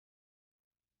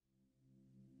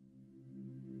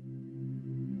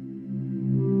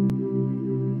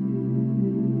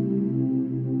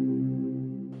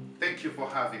Thank you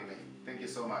for having me. Thank you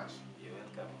so much. You're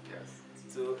welcome. Yes.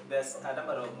 So there's a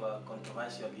number of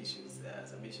controversial issues,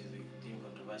 some issues we deem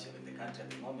controversial in the country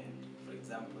at the moment. For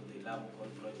example, the Lamu coal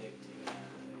project in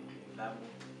Lamu,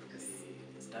 Yes.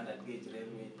 the standard gauge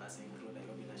railway passing through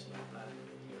Nairobi National Park,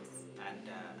 and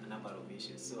a number of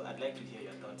issues. So I'd like to hear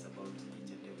your thoughts about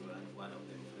each and every one of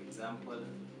them. For example,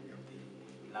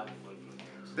 the Lamu coal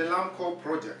project. The Lamu coal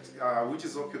project, which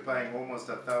is occupying almost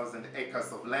 1,000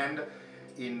 acres of land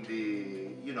in the,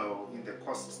 in the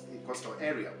coastal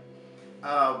area.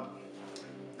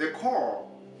 The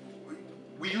coal,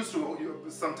 we used to,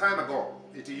 some time ago,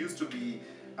 it used to be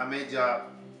a major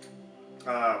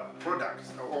product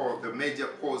or the major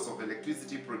cause of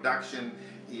electricity production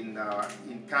in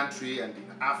country and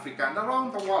in Africa and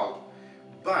around the world.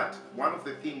 But one of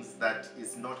the things that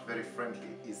is not very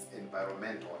friendly is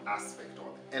environmental aspect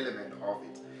or the element of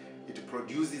it. It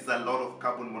produces a lot of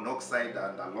carbon monoxide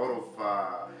and a lot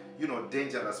of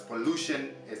dangerous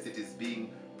pollution as it is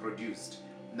being produced.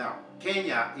 Now,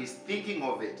 Kenya is thinking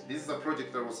of it. This is a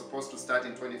project that was supposed to start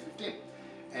in 2015.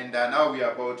 And now we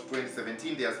are about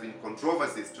 2017. There has been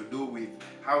controversies to do with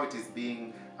how it is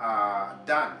being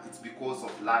done. It's because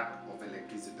of lack of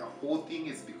electricity. The whole thing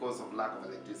is because of lack of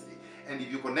electricity. And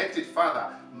if you connect it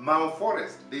further, Mau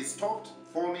Forest, they stopped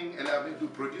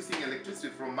producing electricity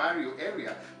from Mario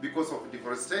area because of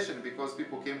deforestation, because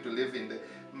people came to live in the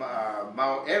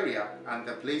Mau area and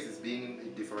the place is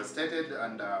being deforested,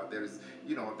 and there is,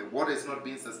 the water is not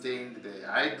being sustained,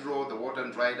 the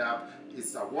water dried up,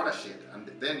 it's a watershed,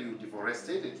 and then you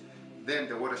deforestate it, then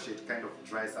the watershed kind of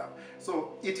dries up.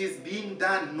 So it is being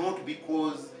done not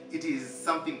because it is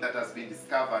something that has been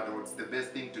discovered or it's the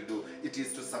best thing to do. It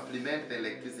is to supplement the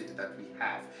electricity that we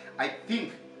have. I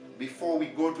think before we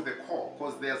go to the core,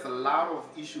 because there's a lot of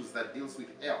issues that deals with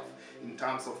health in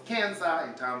terms of cancer,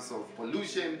 in terms of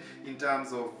pollution, in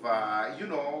terms of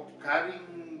carrying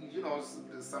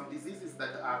some diseases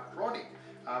that are chronic,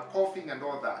 coughing and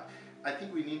all that. I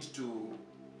think we need to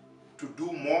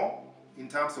do more in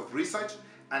terms of research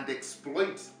and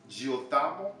exploit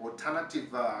geothermal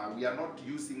alternative. We are not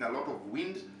using a lot of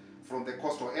wind from the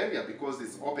coastal area because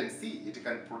it's open sea. It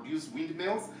can produce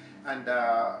windmills, and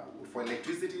for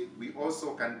electricity we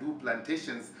also can do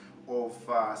plantations of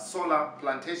solar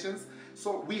plantations.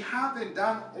 So we haven't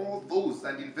done all those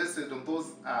and invested on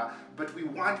those, but we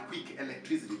want quick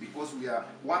electricity because we are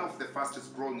one of the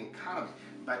fastest growing economy.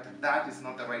 But that is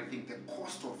not the right thing. The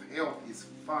cost of health is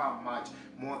far much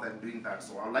more than doing that.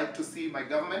 So I'd like to see my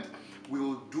government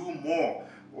will do more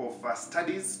of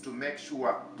studies to make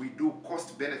sure we do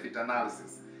cost-benefit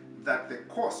analysis, that the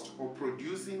cost of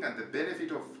producing and the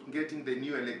benefit of getting the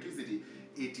new electricity,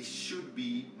 it should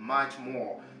be much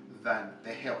more than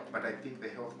the health. But I think the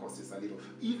health cost is a little.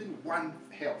 Even one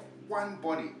health, one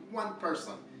body, one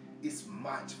person is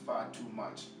far too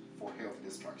much for health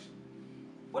destruction.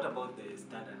 What about the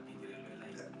standard gauge railway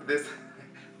lines? This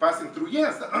passing through,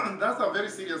 yes, that's a very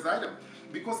serious item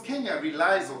because Kenya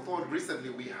relies, although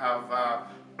recently we have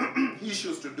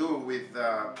issues to do with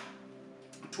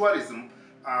tourism,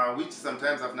 which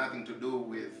sometimes have nothing to do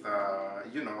with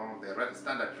the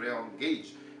standard rail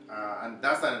gauge. And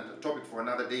that's a topic for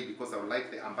another day because I would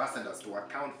like the ambassadors to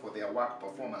account for their work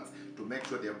performance to make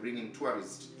sure they're bringing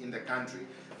tourists in the country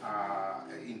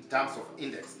in terms of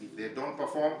index. If they don't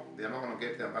perform, they're not going to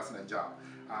get the ambassador job.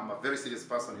 I'm a very serious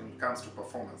person when it comes to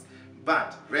performance.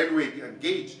 But railway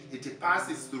gauge, it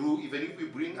passes through. Even if we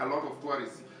bring a lot of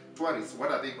tourists,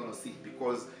 what are they going to see?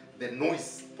 Because the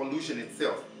noise pollution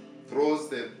itself throws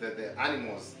the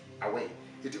animals away.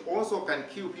 It also can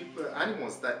kill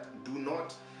animals that do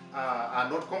not are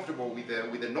not comfortable with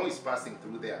the noise passing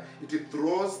through there. It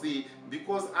throws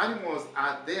because animals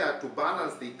are there to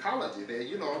balance the ecology,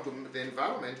 to the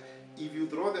environment. If you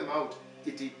throw them out,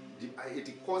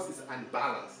 it causes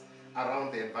unbalance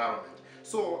around the environment.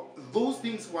 So those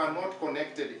things were not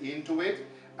connected into it,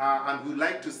 and we'd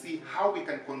like to see how we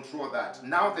can control that.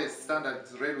 Now the standard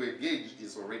railway gauge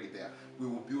is already there. We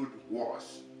will build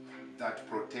walls that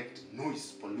protect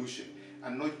noise pollution.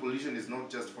 And noise pollution is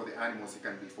not just for the animals, it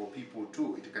can be for people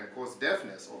too. It can cause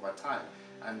deafness over time.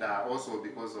 And also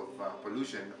because of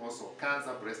pollution, also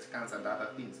cancer, breast cancer and other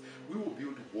things. We will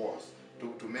build walls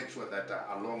to make sure that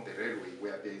along the railway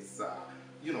where there is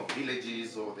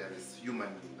villages or there is human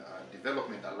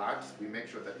development alerts, we make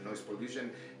sure that noise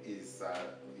pollution is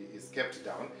kept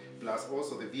down. Plus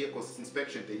also the vehicles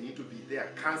inspection, they need to be there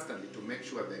constantly to make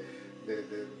sure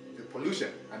the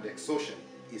pollution and the exhaustion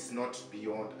is not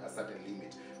beyond a certain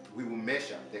limit. We will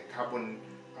measure the carbon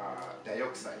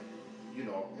dioxide,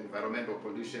 environmental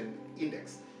pollution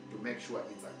index to make sure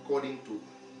it's according to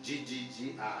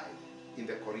GGGI in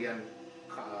the Korean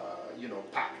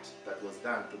pact that was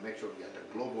done to make sure we're at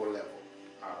a global level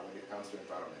when it comes to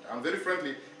environment. I'm very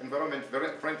friendly, environment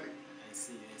very friendly. I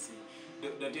see.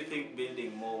 Don't you think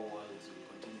building more walls will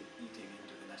continue eating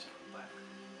into the national park?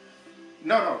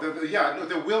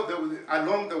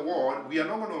 Along the wall, we are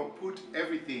not going to put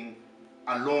everything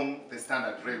along the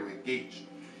standard railway gauge.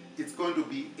 It's going to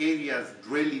be areas,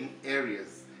 dwelling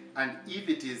areas, and if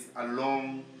it is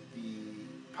along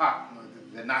the park,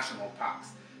 the national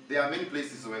parks, there are many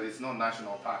places where there's no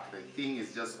national park. The thing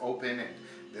is just open and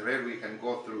the railway can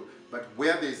go through. But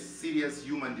where there's serious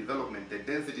human development, the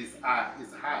densities is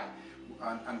high,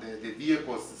 and the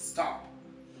vehicles stop.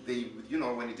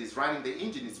 When it is running the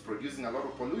engine, it's producing a lot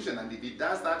of pollution, and if it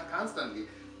does that constantly,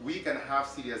 we can have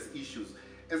serious issues.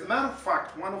 As a matter of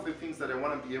fact, one of the things that I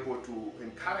want to be able to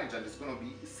encourage, and it's going to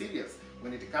be serious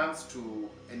when it comes to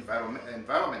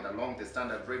environment along the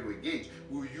standard railway gauge,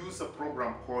 we'll use a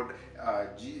program called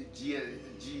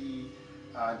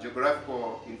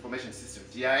Geographical Information System,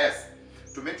 GIS,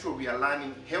 to make sure we are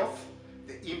learning health,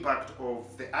 the impact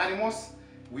of the animals.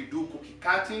 We do cookie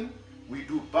cutting, we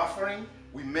do buffering,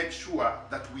 we make sure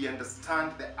that we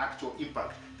understand the actual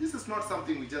impact. This is not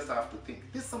something we just have to think.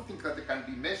 This is something that can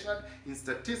be measured in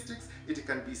statistics, it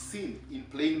can be seen in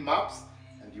plain maps,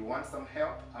 and you want some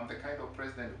help? I'm the kind of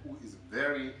president who is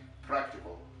very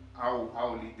practical.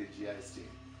 I'll lead the GIS team.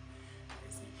 I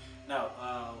see. Now,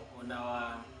 on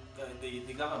our,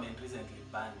 the government recently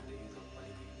banned the use of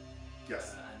polythene.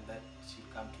 Yes. And that should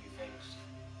come to effect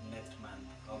next month,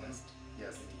 August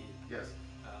 28th. Yes.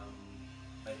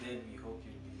 By then, we hope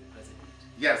you'll be the president.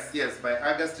 Yes. By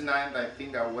August 9th, I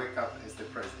think I'll wake up as the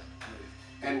president.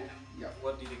 Yes. And yeah.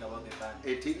 What do you think about the ban?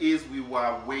 It is, we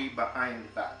were way behind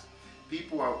that.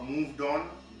 People have moved on,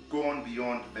 gone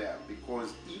beyond there,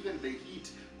 because even the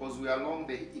heat, because we are along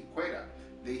the equator,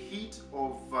 the heat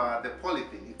of the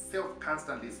polythene itself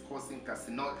constantly is causing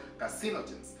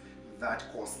carcinogens that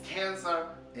cause cancer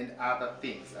and other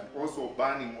things, and also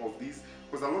burning of these,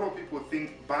 because a lot of people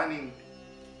think burning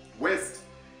waste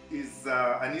is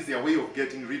an easier way of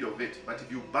getting rid of it, but if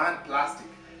you burn plastic,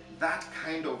 that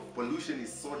kind of pollution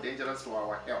is so dangerous to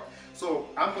our health. So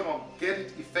I'm going to get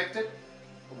it effected.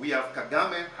 We have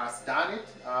Kagame has done it.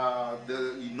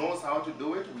 He knows how to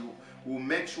do it. We'll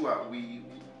make sure we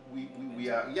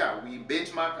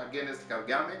benchmark against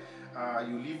Kagame.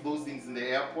 You leave those things in the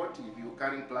airport. If you're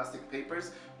carrying plastic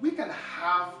papers, we can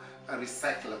have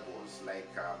recyclables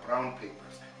like brown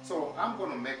papers. So I'm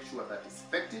going to make sure that it's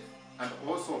effective, and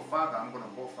also further, I'm going to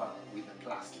go further with the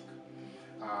plastic.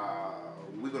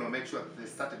 We're going to make sure that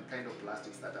there's certain kind of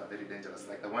plastics that are very dangerous,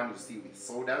 like the one you see with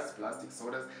sodas, plastic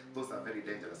sodas. Those are very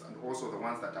dangerous, and also the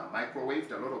ones that are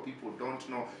microwaved. A lot of people don't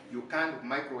know you can't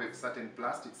microwave certain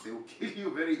plastics; they will kill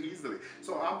you very easily.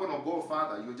 So I'm going to go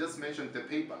further. You just mentioned the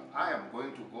paper. I am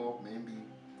going to go maybe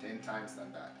 10 times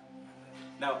than that.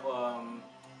 Now,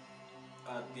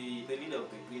 the leader of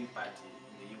the Green Party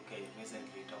in the UK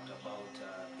recently talked about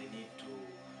the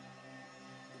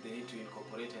need to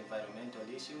incorporate environmental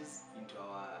issues into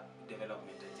our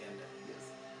development agenda.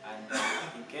 Yes. And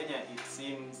in Kenya, it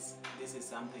seems this is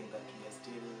something that we are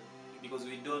still, because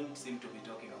we don't seem to be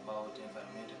talking about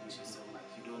environmental issues so much.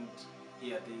 You don't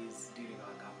hear this during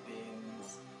our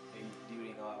campaigns,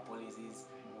 during our policies.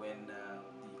 When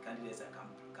the candidates are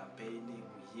campaigning,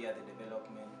 we hear the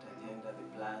development agenda, the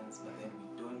plans, but then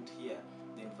we don't hear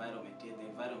the environment. Yet the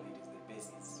environment is the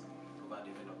basis of our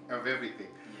development. Of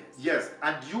everything. Yes. Yes,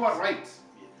 and you are right.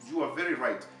 Yes. You are very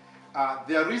right.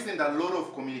 There isn't a lot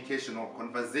of communication or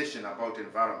conversation about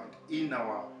environment in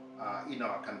our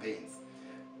campaigns.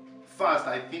 First,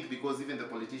 I think because even the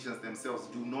politicians themselves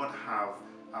do not have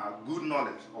good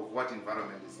knowledge of what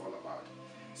environment is all about.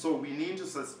 So we need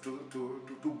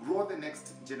to grow the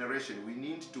next generation. We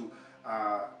need to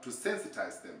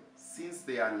sensitize them since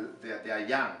they are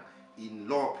young, in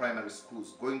lower primary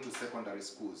schools, going to secondary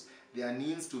schools. There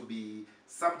needs to be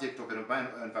subject of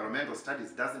environmental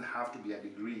studies. Doesn't have to be a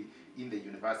degree in the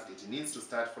university. It needs to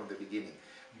start from the beginning.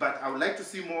 But I would like to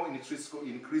see more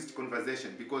increased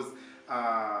conversation, because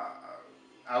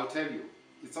I'll tell you,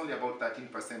 it's only about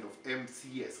 13% of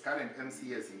MCS, current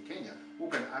MCS in Kenya, who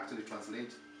can actually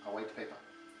translate a white paper.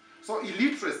 So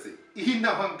illiteracy in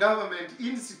our government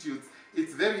institutes,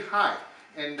 it's very high.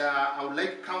 And I would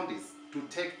like counties to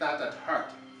take that at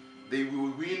heart. They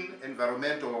will win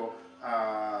environmental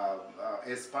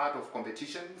as part of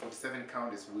competition. 47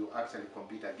 counties will actually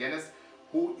compete against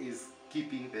who is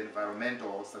keeping the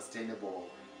environmental sustainable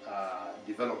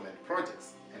development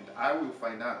projects. And I will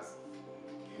finance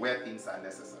where things are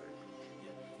necessary.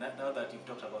 Yeah. Now that you've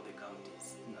talked about the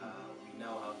counties, we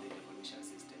now have the devolution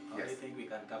system. How Yes. do you think we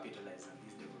can capitalize on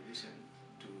this devolution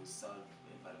to solve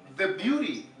environmental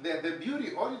The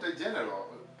beauty, Auditor General,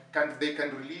 they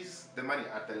can release the money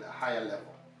at a higher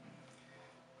level.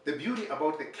 The beauty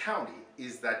about the county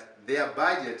is that their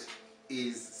budget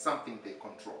is something they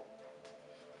control.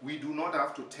 We do not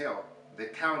have to tell the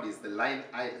counties the line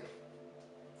item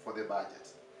for the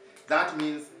budget. That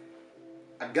means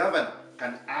a governor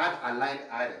can add a line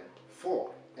item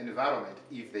for environment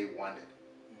if they want it.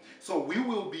 So we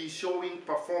will be showing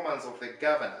performance of the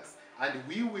governors, and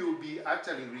we will be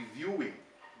actually reviewing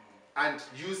and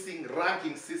using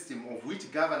ranking system of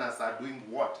which governors are doing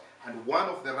what. And one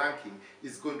of the ranking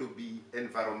is going to be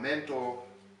environmental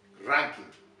ranking,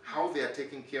 how they are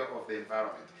taking care of the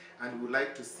environment. And we would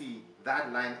like to see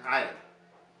that line item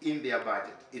in their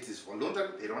budget. It is voluntary,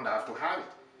 they don't have to have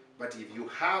it. But if you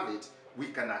have it, we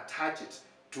can attach it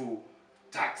to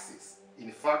taxes.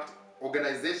 In fact,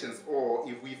 organizations, or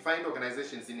if we find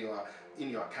organizations in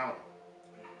your county,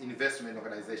 investment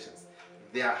organizations,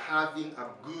 they are having a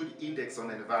good index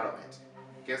on environment.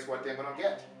 Guess what they're going to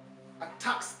get? A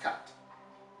tax cut.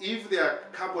 If their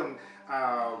carbon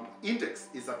index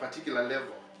is a particular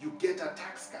level, you get a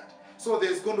tax cut. So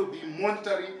there's going to be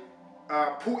monetary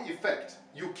pull effect.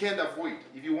 You can't avoid.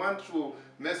 If you want to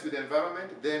mess with the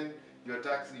environment, then your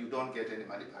tax, you don't get any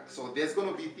money back. So there's going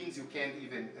to be things you can't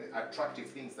even,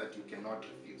 attractive things that you cannot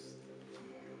refuse.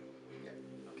 Yeah.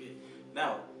 Okay.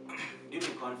 Now,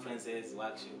 during conferences,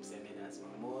 workshops, seminars,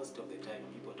 most of the time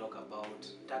people talk about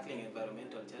tackling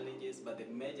environmental challenges, but the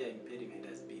major impediment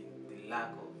has been the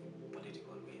lack of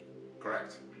political will.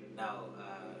 Correct. Now,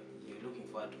 you're looking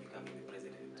forward to becoming the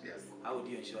president. Yes. How would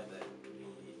you ensure that we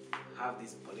have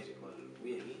this political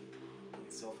will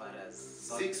so far as...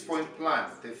 6-point plan,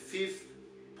 the 5th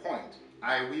point,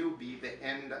 I will be the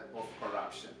end of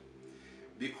corruption.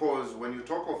 Because when you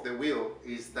talk of the will,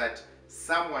 is that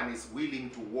someone is willing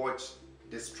to watch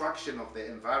destruction of the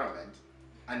environment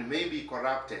and may be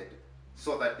corrupted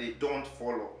so that they don't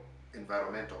follow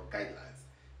environmental guidelines.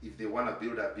 If they want to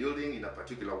build a building in a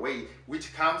particular way,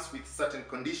 which comes with certain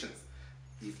conditions,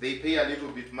 if they pay a little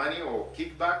bit money or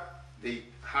kickback, they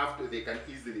can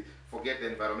easily forget the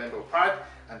environmental part,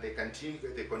 and they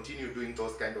continue doing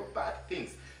those kind of bad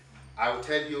things. I will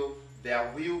tell you,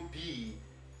 there will be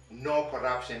no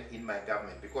corruption in my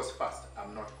government, because first,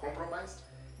 I'm not compromised,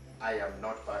 I am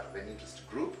not part of an interest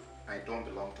group, I don't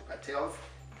belong to cartels,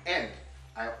 and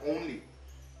I only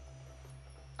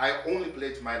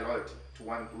pledge my loyalty to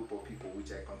one group of people,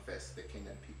 which I confess, the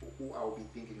Kenyan people, who I will be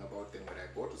thinking about them when I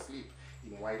go to sleep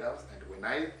in White House, and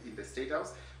in the State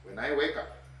House, when I wake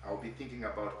up, I'll be thinking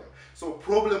about them. So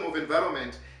problem of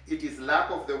environment, it is lack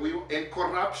of the will and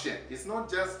corruption. It's not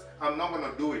just, I'm not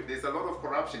going to do it. There's a lot of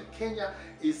corruption. Kenya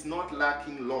is not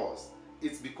lacking laws.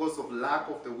 It's because of lack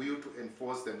of the will to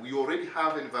enforce them. We already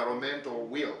have environmental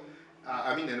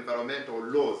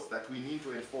laws that we need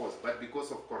to enforce, but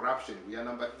because of corruption, we are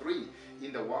number 3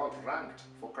 in the world ranked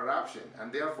for corruption,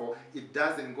 and therefore it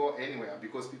doesn't go anywhere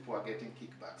because people are getting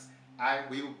kickbacks. I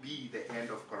will be the end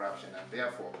of corruption, and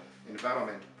therefore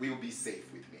environment will be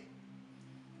safe with me.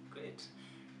 Great.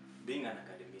 Being an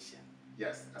academician.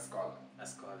 Yes, a scholar. A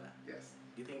scholar. Yes.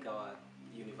 Do you think our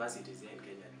universities here in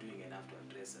Kenya are doing enough to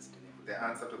address sustainability? The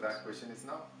answer to that question is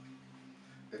no.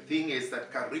 The thing is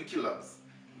that curriculums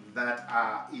that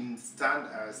are in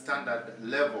standard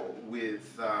level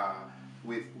with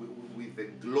the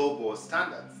global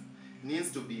standards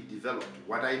needs to be developed.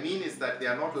 What I mean is that they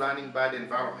are not learning bad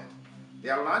environment. They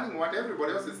are learning what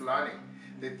everybody else is learning.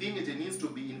 The thing is, it needs to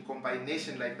be in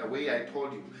combination, like the way I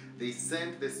told you. They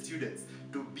send the students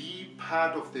to be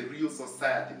part of the real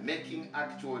society, making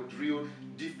actual real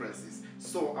differences.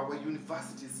 So our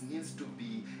universities needs to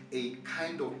be a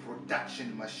kind of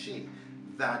production machine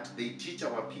that they teach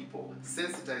our people,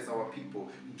 sensitize our people,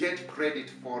 get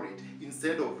credit for it,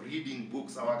 instead of reading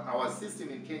books. Our system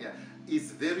in Kenya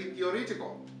is very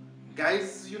theoretical.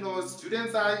 Guys, you know,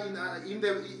 students are in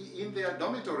their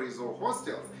dormitories or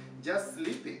hostels, just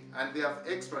sleeping, and they have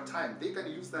extra time. They can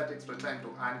use that extra time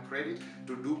to earn credit,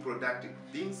 to do productive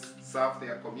things, serve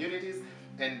their communities,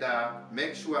 and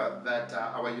make sure that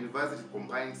our university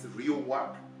combines real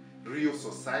work, real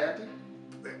society,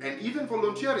 and even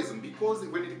volunteerism, because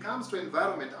when it comes to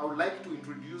environment, I would like to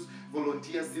introduce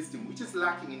volunteer system, which is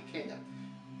lacking in Kenya.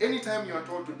 Anytime you are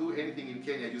told to do anything in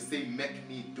Kenya, you say, make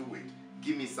me do it,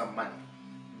 give me some money.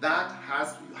 That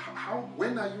has to,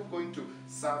 when are you going to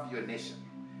serve your nation?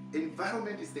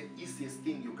 Environment is the easiest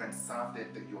thing you can serve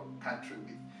your country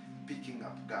with. Picking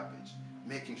up garbage,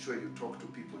 making sure you talk to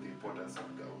people the importance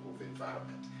of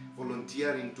environment.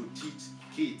 volunteering to teach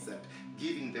kids and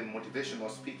giving them motivational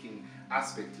speaking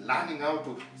aspect, learning how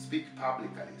to speak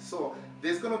publicly. So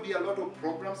there's going to be a lot of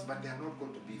programs, but they're not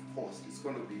going to be forced. It's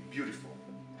going to be beautiful.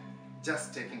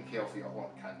 Just taking care of your own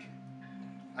country.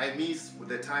 I miss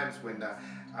the times when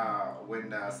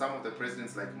some of the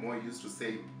presidents like Moi used to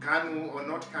say, Kanu or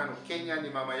not Kanu, Kenyan ni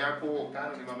mama yako, or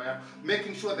Kanu ni mama yako,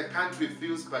 making sure the country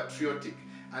feels patriotic.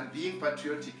 And being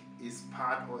patriotic is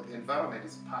part of, the environment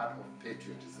is part of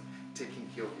patriotism, taking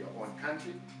care of your own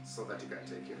country so that you can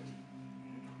take care of it.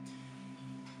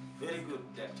 Very good,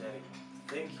 Dr.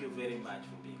 Thank you very much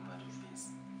for being part of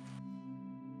this.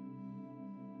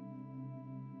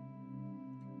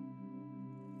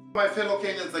 My fellow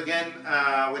Kenyans, again,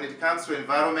 when it comes to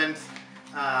environment,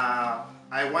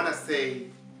 I want to say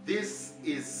this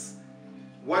is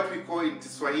what we call in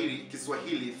Kiswahili,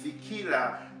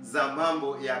 fikira za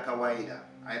mambo ya kawaida.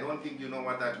 I don't think you know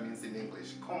what that means in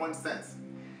English. Common sense.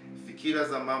 Fikira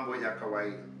za mambo ya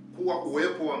kawaida. Kuwa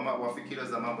uwepo wa fikira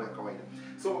za mambo ya kawaida.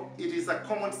 So it is a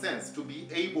common sense to be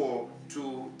able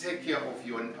to take care of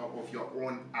your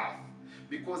own earth.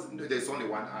 Because there's only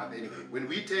one earth anyway. When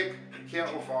we take care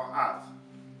of our earth,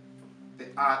 the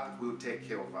earth will take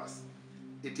care of us.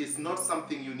 It is not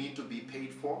something you need to be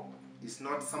paid for. It's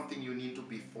not something you need to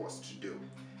be forced to do.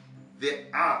 The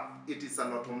earth, it is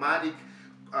an automatic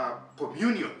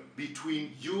communion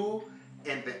between you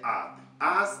and the earth,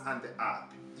 us and the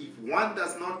earth. If one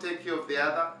does not take care of the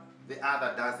other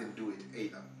doesn't do it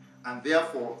either. And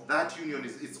therefore, that union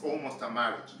is almost a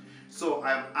marriage. So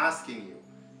I'm asking you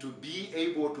to be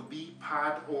able to be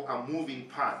part or a moving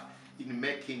part in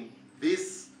making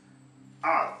this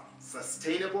earth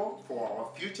sustainable for our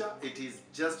future. It is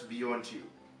just beyond you.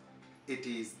 It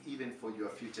is even for your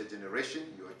future generation,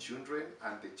 your children,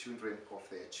 and the children of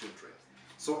their children.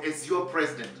 So as your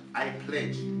president, I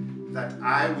pledge that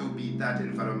I will be that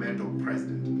environmental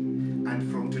president.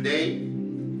 And from today,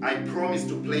 I promise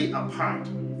to play a part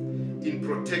in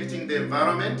protecting the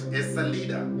environment as a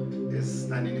leader, as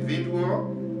an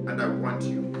individual, and I want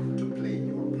you to play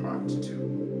your part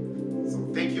too. So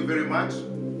thank you very much.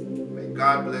 May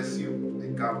God bless you. May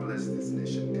God bless this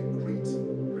nation, the great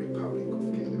Republic of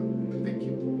Kenya. Thank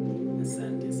you.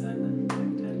 Asante sana,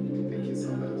 Daktari. Thank you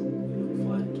so much. We look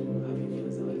forward to having you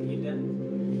as our leader.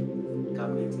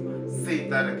 Come next month. Say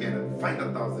that again and find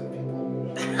 1,000 people.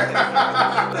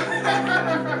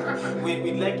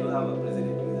 We'd like to have a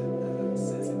president with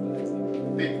accessibility.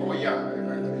 Oh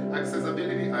yeah,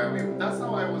 accessibility, I will. That's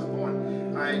how I was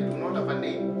born. I do not have a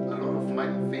name, a lot of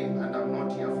money, fame, and